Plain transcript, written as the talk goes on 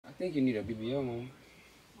think you need a BBL, Mom.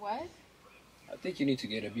 What? I think you need to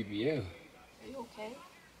get a BBL. Are you okay?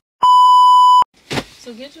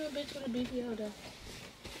 So get you a bitch with a BBL then.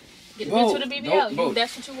 Get a bitch with a BBL.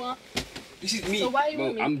 That's what you want? This is me. So why are you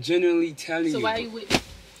with me? I'm genuinely telling you. So why are you with me?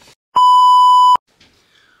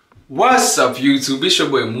 What's up, YouTube? It's your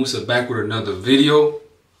boy Musa back with another video.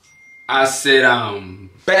 I said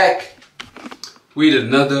I'm back with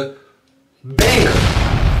another banger.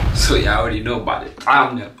 So y'all already know by the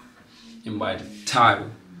thumbnail and by the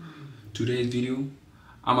title. Today's video,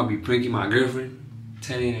 I'm gonna be pranking my girlfriend,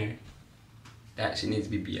 telling her that she needs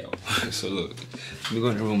BBL. So look, let me go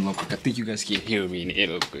in the room real quick. I think you guys can hear me in the air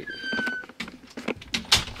real quick.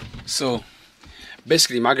 So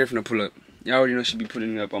basically, my girlfriend will pull up. Y'all already know she be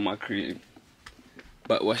putting it up on my crib.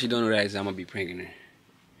 But what she don't know that is I'm gonna be pranking her.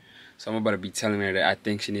 So I'm about to be telling her that I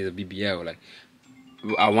think she needs a BBL. Like,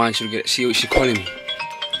 I want you to get. She calling me.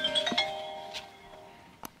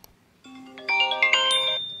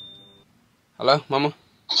 Hello, Mama?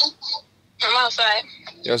 I'm outside.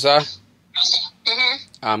 You outside? Mm-hmm.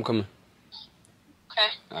 I'm coming.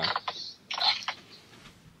 Okay.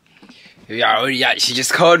 She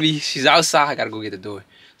just called me. She's outside. I gotta go get the door.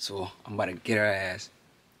 So I'm about to get her ass.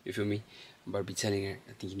 You feel me? I'm about to be telling her,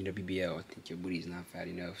 I think you need a BBL. I think your booty's not fat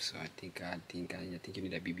enough. So I think you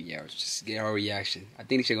need a BBL. Just get her reaction. I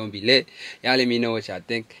think she's gonna be lit. Y'all let me know what y'all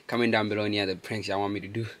think. Comment down below any other pranks y'all want me to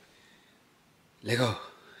do. Let go.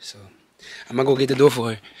 So I'm gonna go get the door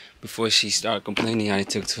for her before she start complaining it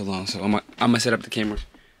took too long. So I'm gonna set up the camera.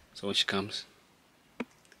 So when she comes, the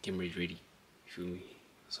camera is ready. You feel me?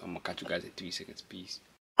 So I'm gonna catch you guys in 3 seconds. Peace.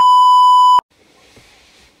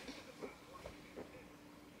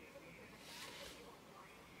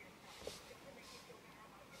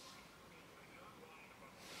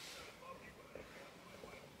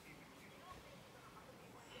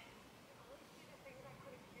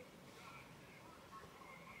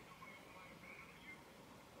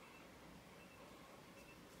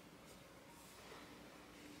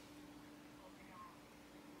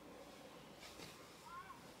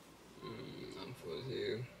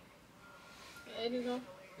 There you go.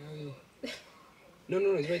 No,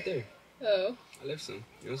 it's right there. Oh. I left some.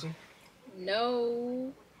 You want some?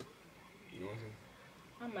 No. You want some?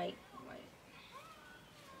 I might.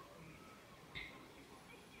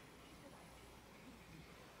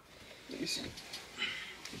 Let me see.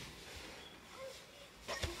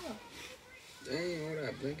 Oh. Dang, all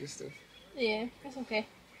that blanket stuff. Yeah, that's okay.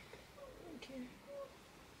 Okay.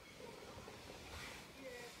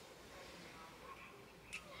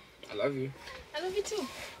 I love you. I love you too.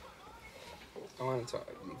 I want to talk.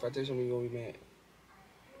 If I tell you something, you're going to be mad.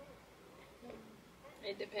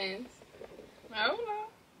 It depends. I don't know.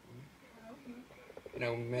 You're not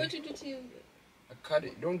going to be mad? What'd you do to you? I cut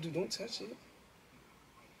it. Don't touch it.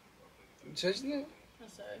 You touching it? I'm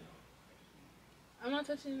sorry. I'm not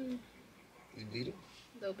touching. You bleed it?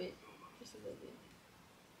 A little bit. Just a little bit.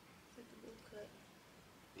 It's like a little cut.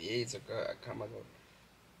 Yeah, it's a cut. I cut myself.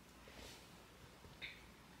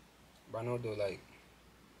 But I know though, like,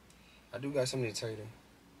 I do got something to tell you though.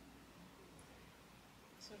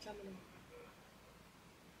 So tell me.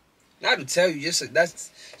 Not to tell you,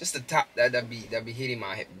 that's just the top that be hitting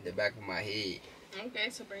my head, the back of my head. Okay,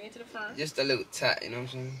 so bring it to the front. Just a little tap, you know what I'm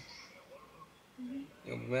saying? Mm-hmm.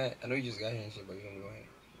 You gonna be mad? I know you just got here and shit, but you gonna go ahead.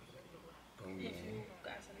 Don't be If mad. you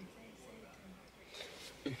got something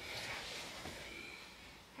to say it.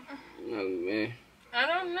 No, man. I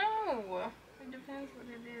don't know. It depends what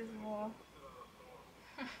it is, more.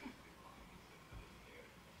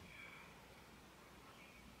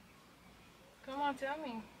 Come on, tell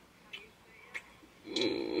me.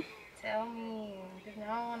 Tell me, because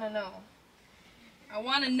now I want to know. I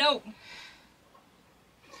want to know.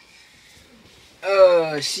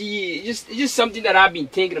 It's just something that I've been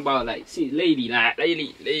thinking about, like, see, lady, I've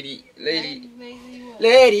been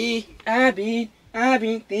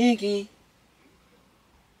thinking.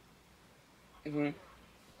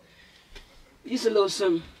 It's a little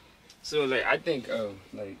something. So, like, I think,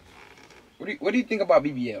 like, what do you think about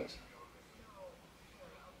BBLs?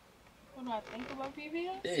 What do I think about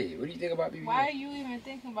BBLs? Hey, what do you think about BBLs? Why are you even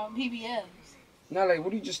thinking about BBLs? Not like,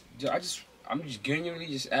 what do you I'm just genuinely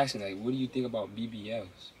just asking, like, what do you think about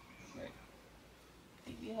BBLs? Like,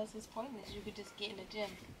 BBLs is pointless. You could just get in the gym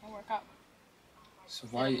and work out. So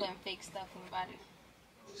why? Instead of putting fake stuff in your body.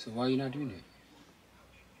 So why are you not doing that?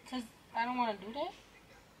 Cause I don't want to do that.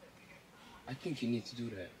 I think you need to do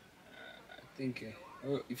that. I think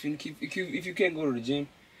if you can't go to the gym.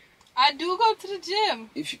 I do go to the gym.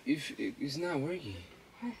 If it's not working.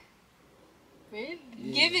 Really?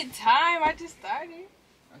 Yeah. Give it time. I just started.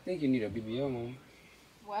 I think you need a BBL, Mom.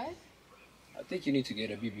 What? I think you need to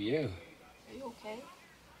get a BBL. Are you okay?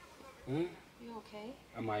 Huh? You okay?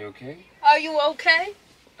 Am I okay? Are you okay?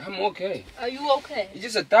 I'm okay. Are you okay? It's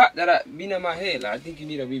just a thought that been in my head. Like, I think you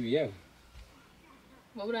need a BBL.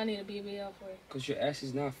 What would I need a BBL for? Because your ass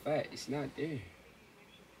is not fat. It's not there.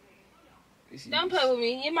 Don't play with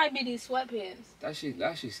me. It might be these sweatpants. That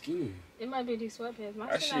shit skinny. It might be these sweatpants.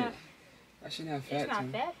 That shit not fat. It's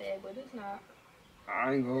not fat, but it's not.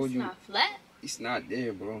 I ain't gonna hold you. It's not flat. It's not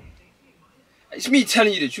there, bro. It's me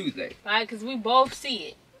telling you the truth, like. Alright, because we both see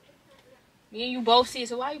it. Me and you both see it,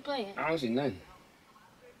 so why are you playing? I don't see nothing.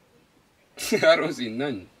 I don't see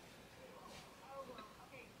nothing.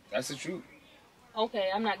 That's the truth. Okay,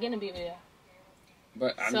 I'm not getting a BBL.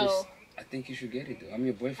 But I think you should get it though. I'm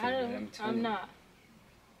your boyfriend, but I'm telling you. I'm not.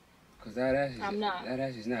 Cause that ass is I'm not. That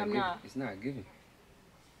ass is not I'm giving. not. It's not giving.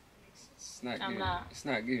 It's not I'm giving. not. It's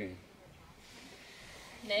not giving.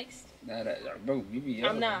 Next. Bro, BBL.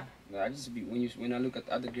 I'm not. I just be when I look at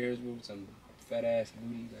the other girls with some fat ass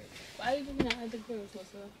booty, like. Why are you looking at other girls,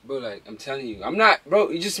 what's up? Bro, like I'm telling you, I'm not, bro.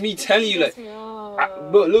 It's just me telling you, like. No.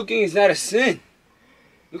 But looking is not a sin.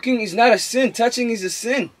 Looking is not a sin. Touching is a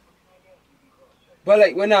sin. But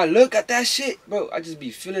like when I look at that shit, bro, I just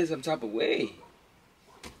be feeling some type of way.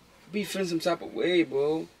 I be feeling some type of way,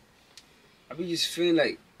 bro. I be just feeling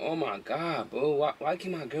like, oh my god, bro. Why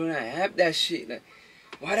can my girl not have that shit? Like,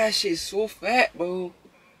 why that shit so fat, bro?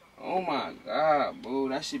 Oh my god, bro.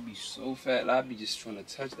 That shit be so fat. Like, I be just trying to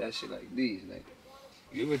touch that shit like this. Like,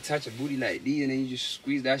 you ever touch a booty like this and then you just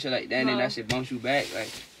squeeze that shit like that and then that shit bumps you back, like.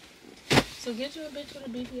 So get you a bitch with a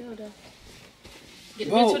BBL though. Get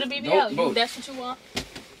a bitch with a BBL. That's what you want.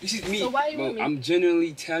 This is me. So why are you bro, with me? I'm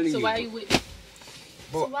genuinely telling you. So why are you with me?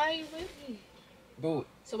 Bro, so why are you with me? Bro.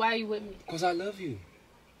 So why are you with me? Cause I love you.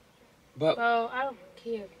 But bro, I don't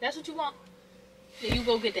care. That's what you want. Then you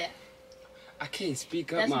go get that. I can't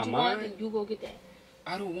speak up That's my what you mind. want, then you go get that.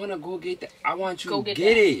 I don't want to go get that. I want you go to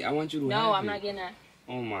get it. I want you to have it. No, I'm not getting that.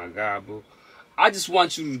 Oh my god, bro. I just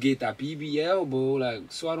want you to get that BBL, bro.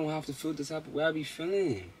 Like, so I don't have to feel the type of way I be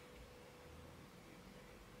feeling.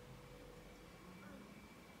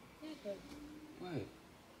 What?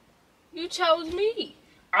 You chose me.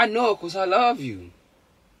 I know, cause I love you.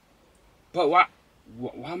 But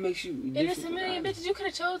why makes you? And there's a million bitches. You could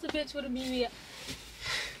have chose a bitch with a BBL.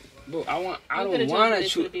 Bro, I don't want to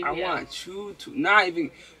choose. I want you to not even.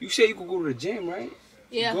 You say you could go to the gym, right?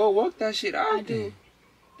 Yeah. Go work that shit out. I do.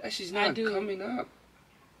 That shit's not coming up.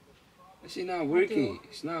 That shit not working.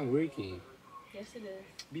 It's not working. Yes, it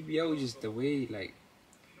is. BBL is just the way, like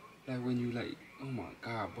when you like, oh my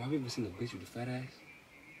god, bro, have you ever seen a bitch with a fat ass?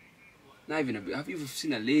 Not even a bitch. Have you ever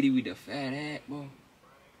seen a lady with a fat ass, bro?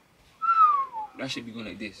 That shit be going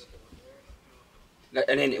like this. Like,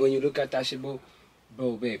 and then when you look at that shit, bro,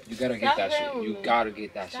 babe, you gotta get that shit. You gotta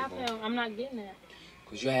get that shit, bro. I'm not getting that.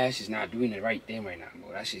 Cause your ass is not doing the right thing right now,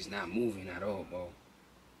 bro. That shit's not moving at all, bro.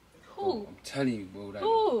 Who? Bro, I'm telling you, bro. That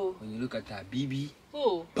Who? When you look at that BB,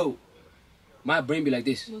 who? Bro, my brain be like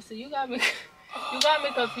this. Listen, you got me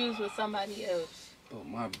confused with somebody else. Bro,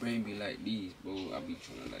 my brain be like these, bro. I be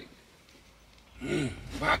trying to like,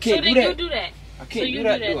 but I can't do that. You do that. I can't do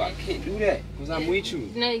that, though. I can't do that because I'm with you.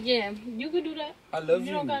 No, yeah, you can do that. I love you.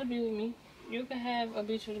 You don't gotta be with me. You can have a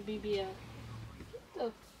bitch with a BBL.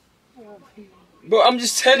 Bro, I'm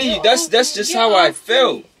just telling you. That's just how I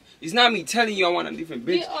feel. It's not me telling you I want a different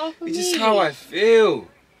bitch. It's just how I feel.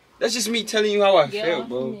 That's just me telling you how I feel,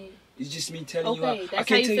 bro. It's just me telling you how. Okay, that's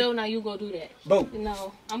how you feel. Now you go do that. Bro,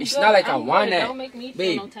 no, it's not like I want that. Don't make me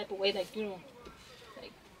feel no type of way like you don't.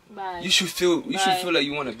 Like, bye. You should feel like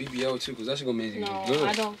you want a BBL too, because that's gonna make you feel good.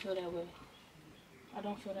 I don't feel that way. I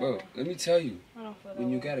don't feel that way. Bro, let me tell you. I don't feel that when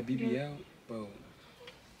you way. got a BBL, bro,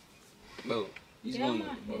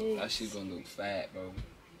 that shit gonna look fat, bro.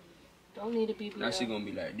 Don't need a BBL. That shit gonna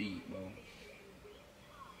be like deep, bro.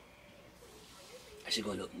 That shit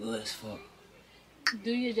gonna look good as fuck.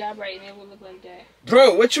 Do your job right and it will look like that.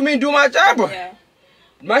 Bro, what you mean do my job right? Yeah.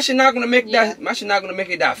 My shit not gonna make that. My shit not gonna make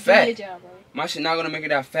it that fat. Do your job right. My shit not gonna make it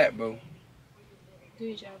that fat, bro. Do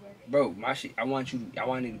your job right. Bro, my shit. I want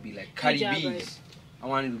it to be like Cardi B's. Right. I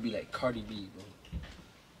want it to be like Cardi B, bro.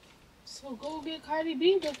 So go get Cardi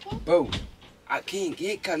B, the fuck. Bro, I can't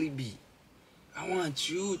get Cardi B. I want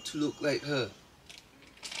you to look like her.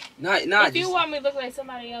 If you want me to look like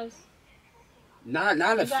somebody else. Not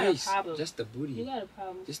the face, just the booty. You got a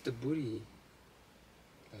problem. Just the booty.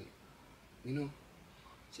 Like, you know,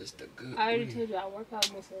 just the good I already booty. told you I work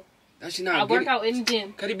out myself. That shit not I work out in the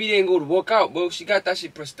gym. Cardi B didn't go to work out, bro. She got that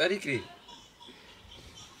shit prosthetically.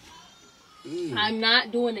 I'm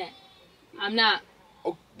not doing that. I'm not.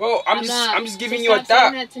 Oh, bro, I'm just giving you a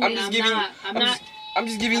thought. I'm I'm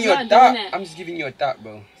just giving you a thought. I'm just giving you a thought,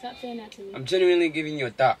 bro. Stop saying that to me. I'm genuinely giving you a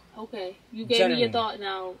thought. Okay. You gave me your thought.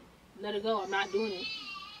 Now, let it go. I'm not doing it.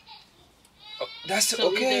 Oh, that's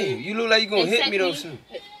so okay. You look like you're going to hit me, though, soon.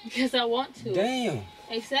 Because I want to. Damn.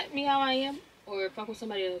 Accept me how I am or fuck with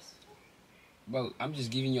somebody else. Bro, I'm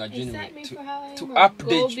just giving you a genuine to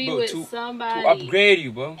update you, bro. To upgrade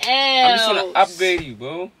you, bro. I'm just trying to upgrade you,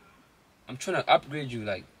 bro. I'm trying to upgrade you,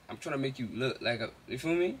 like I'm trying to make you look like a, you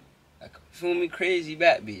feel me? Like, feel me, crazy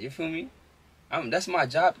bad bitch. You feel me? That's my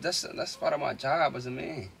job. That's part of my job as a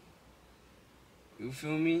man. You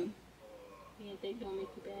feel me? Being thick don't make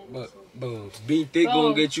you bad. But, bro, being thick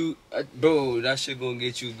gonna get you, bro. That shit gonna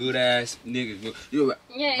get you good ass niggas, bro.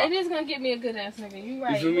 Yeah, it is gonna get me a good ass nigga. You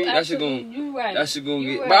right. You feel me? That shit gonna. You right. That shit gonna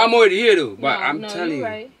get. Right. But I'm already here though. But no, I'm telling you,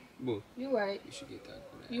 right. Bro. You right. You should get that.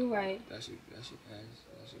 You right. That shit pass.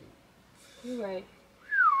 That shit. You right.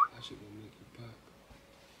 That shit gonna make you pop.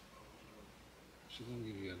 She gonna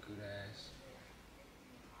give you a good ass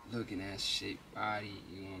looking ass shaped body.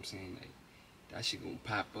 You know what I'm saying? Like that shit gonna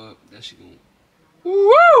pop up. That shit gonna.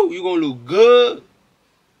 Woo! You gonna look good.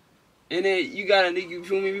 And then you got a nigga, you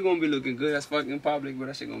feel me? We gonna be looking good as fuck in public, but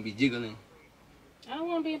that shit gonna be jiggling. I don't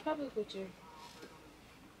wanna be in public with you.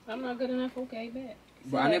 I'm not good enough, okay, bet.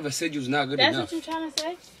 But I never said you was not good enough. That's what you trying to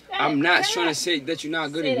say? I'm not trying to say that you're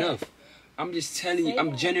not good enough. I'm just telling you,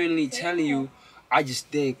 I'm genuinely telling you, I just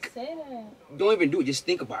think. Say that. Don't even do it, just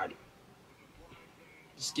think about it.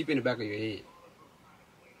 Just keep it in the back of your head.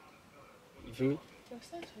 You feel me?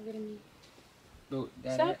 Stop talking to me. Bro,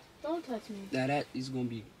 stop. Don't touch me. That is gonna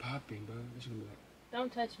be popping, bro. It's gonna be like.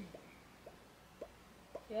 Don't touch me.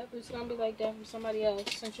 Yep, it's gonna be like that for somebody else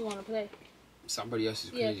since you wanna play. Somebody else is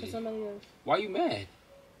crazy. Yeah, for somebody else. Why you mad?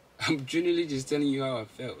 I'm genuinely just telling you how I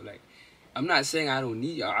felt. Like, I'm not saying I don't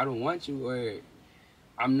need you, I don't want you, or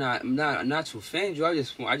I'm not to offend you. I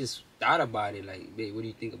just thought about it. Like, babe, what do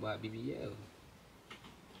you think about BBL?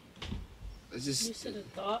 It's just. You should have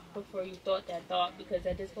thought before you thought that thought, because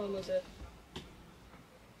at this point was a.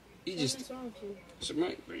 You just. What's wrong with you? So,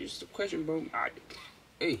 man, just a question, bro.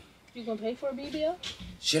 Hey. You gonna pay for a BBL?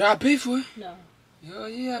 Should I pay for it? No. Hell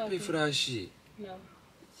yeah, I pay for that shit. No.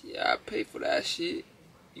 Yeah, I pay for that shit.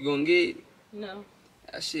 You gonna get it? No.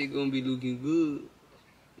 That shit gonna be looking good.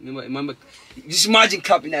 Remember, just imagine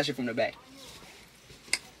copying that shit from the back.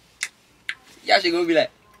 Yeah, shit gonna be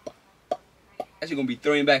like. That shit gonna be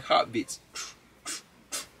throwing back heartbeats.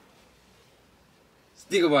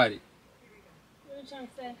 Think about it. What are you trying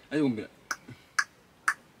to say? That's gonna be like.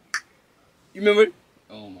 You remember?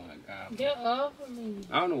 Oh my god. Get off of me.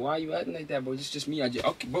 I don't know why you acting like that, bro. It's just me.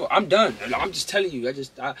 Okay, bro. I'm done. I'm just telling you. I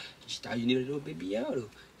just thought you needed a little BBL though.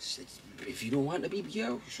 If you don't want the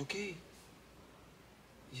BBL, it's okay.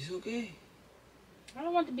 It's okay. I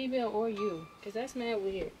don't want the BBL or you, cause that's mad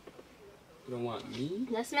weird. You don't want me?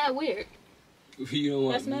 That's mad weird. You don't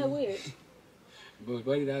want that's me? That's mad weird. But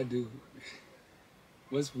what did I do?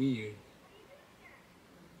 What's weird?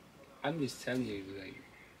 I'm just telling you, like.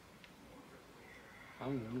 I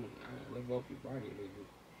don't know. I live off your body a little bit.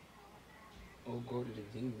 Or go to the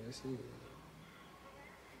gym. That's it.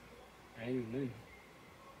 I ain't do nothing.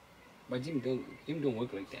 But gym don't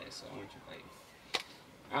work like that. So I want you like.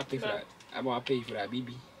 I'll pay for that. I'll pay you for that,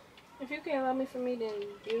 BB. If you can't love me for me, then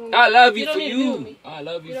you don't. I love you for you. I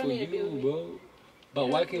love you for you, bro. But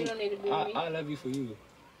why can't I love you for you?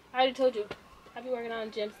 I already told you. I be working on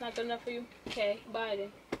the gym. It's not good enough for you. Okay, bye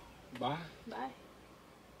then. Bye. Bye.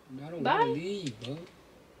 I don't want to leave, bro.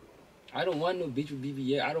 I don't want no bitch with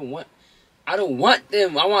BBL. I don't want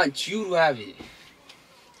them. I want you to have it.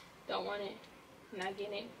 Don't want it. Not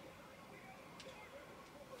getting it.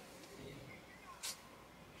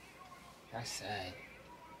 That's sad.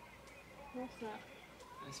 That's not.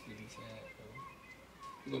 That's really sad, bro.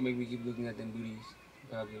 You gonna make me keep looking at them booties.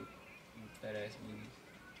 Probably fat ass booties.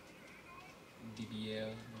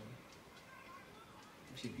 BBL.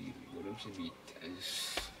 Them should be.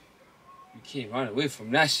 You can't run away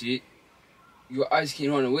from that shit. Your eyes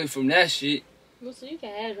can't run away from that shit. Well, so you can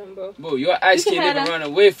have them, bro. Bro, your eyes can't never run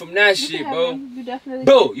away from that shit, bro. You definitely.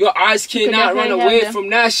 Bro, your eyes cannot run away from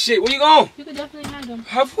that shit. Where you going? You could definitely have them.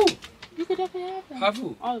 Have who? You could definitely have them. Have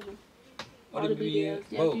who? All of them. All the BBLs.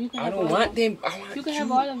 Yeah, bro, I don't want them. I want you. You can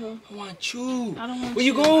have all of them. I want you. I don't want Where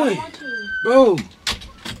you going? I want you. Bro.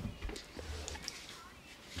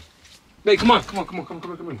 Babe, come on. Come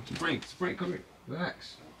here. Frank, come here.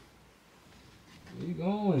 Relax. Where you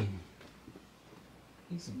going?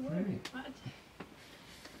 It's a prank.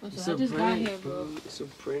 I just got here, bro. It's a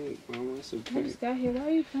prank, bro. It's a prank. I just got here. Why are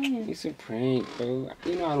you playing? It's a prank, bro.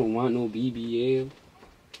 You know I don't want no BBL.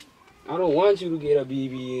 I don't want you to get a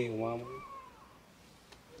BBL, mama.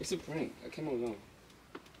 It's a prank. I came along.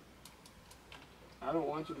 I don't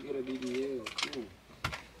want you to get a BBL. Come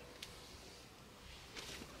on.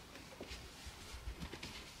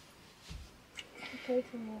 Okay,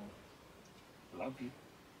 tomorrow. Love you.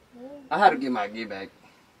 I had to get my get back.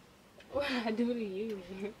 What did I do to you?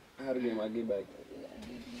 I had to get my get back.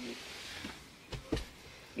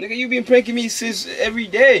 Nigga, you been pranking me since every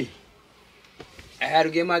day. I had to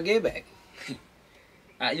get my get back.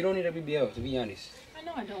 You don't need a BBL, to be honest. I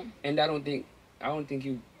know I don't. And I don't think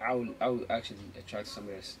I would actually attract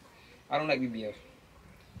somebody else. I don't like BBL.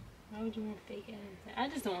 Why would you want fake ass? I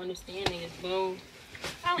just don't understand niggas, bro.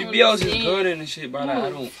 BBLs is good and shit, but I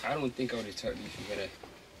don't think I would attract you if you got a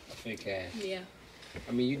fake ass. Yeah.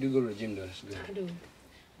 I mean, you do go to the gym though. That's good. I do.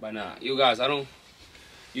 But nah, you guys,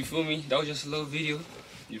 you feel me? That was just a little video.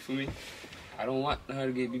 You feel me? I don't want her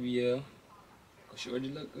to get BBL. Cause she already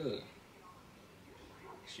look good.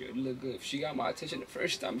 She already look good. If she got my attention the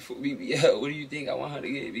first time before BBL, what do you think I want her to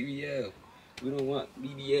get BBL? We don't want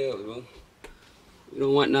BBL, bro. We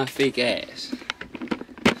don't want no fake ass.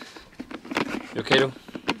 You okay though?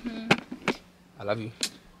 I love you.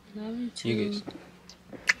 Love you too. You guys.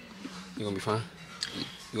 You gonna be fine?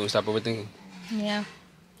 You gonna stop overthinking? Yeah.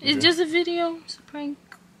 It's just a video. It's a prank.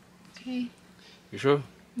 Okay. You sure?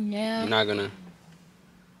 Yeah. You're not gonna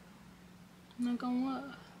what?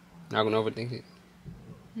 Not gonna overthink it?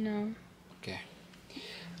 No. Okay.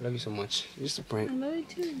 I love you so much. It's just a prank. I love you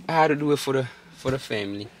too. I had to do it for the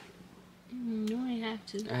family. You ain't have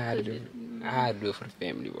to. I had to do it. I had to do it for the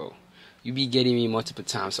family, bro. You be getting me multiple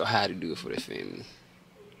times, so I had to do it for the family.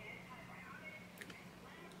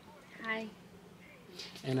 Hi.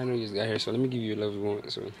 And I know you just got here, so let me give you a love one.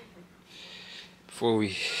 So before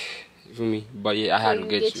we, you feel me? But yeah, I had to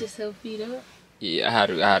get you. Get yourself beat up. Yeah, I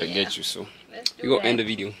had to get you. So you go end the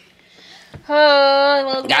video.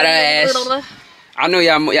 Got her ass. I know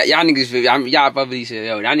y'all niggas, y'all probably say,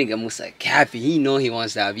 yo, that nigga Musa cappy. He know he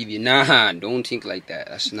wants that BB. Nah, don't think like that.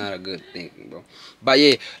 That's not a good thing, bro. But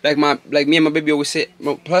yeah, like me and my baby always say,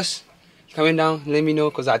 bro, plus, coming down, let me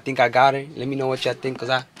know, cause I think I got her. Let me know what y'all think,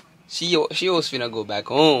 cause she always finna go back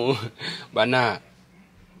home. But nah,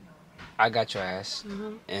 I got your ass.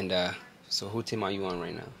 And so who team are you on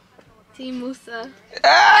right now? Team Musa.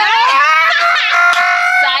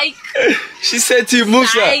 Psych. She said Team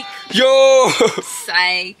Musa. Psych. Yo.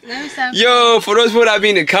 Psych. Yo, for those people that be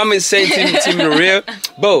in the comments saying Team the real,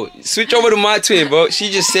 bro, switch over to my twin, bro.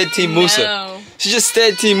 She just said Team Musa. No. She just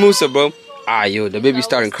said Team Musa, bro. Yo, the baby's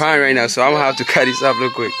starting crying right now, so I'm gonna have to cut this off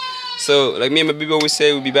real quick. So, like me and my baby always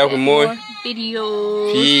say, we'll be back with more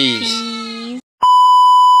videos. Peace.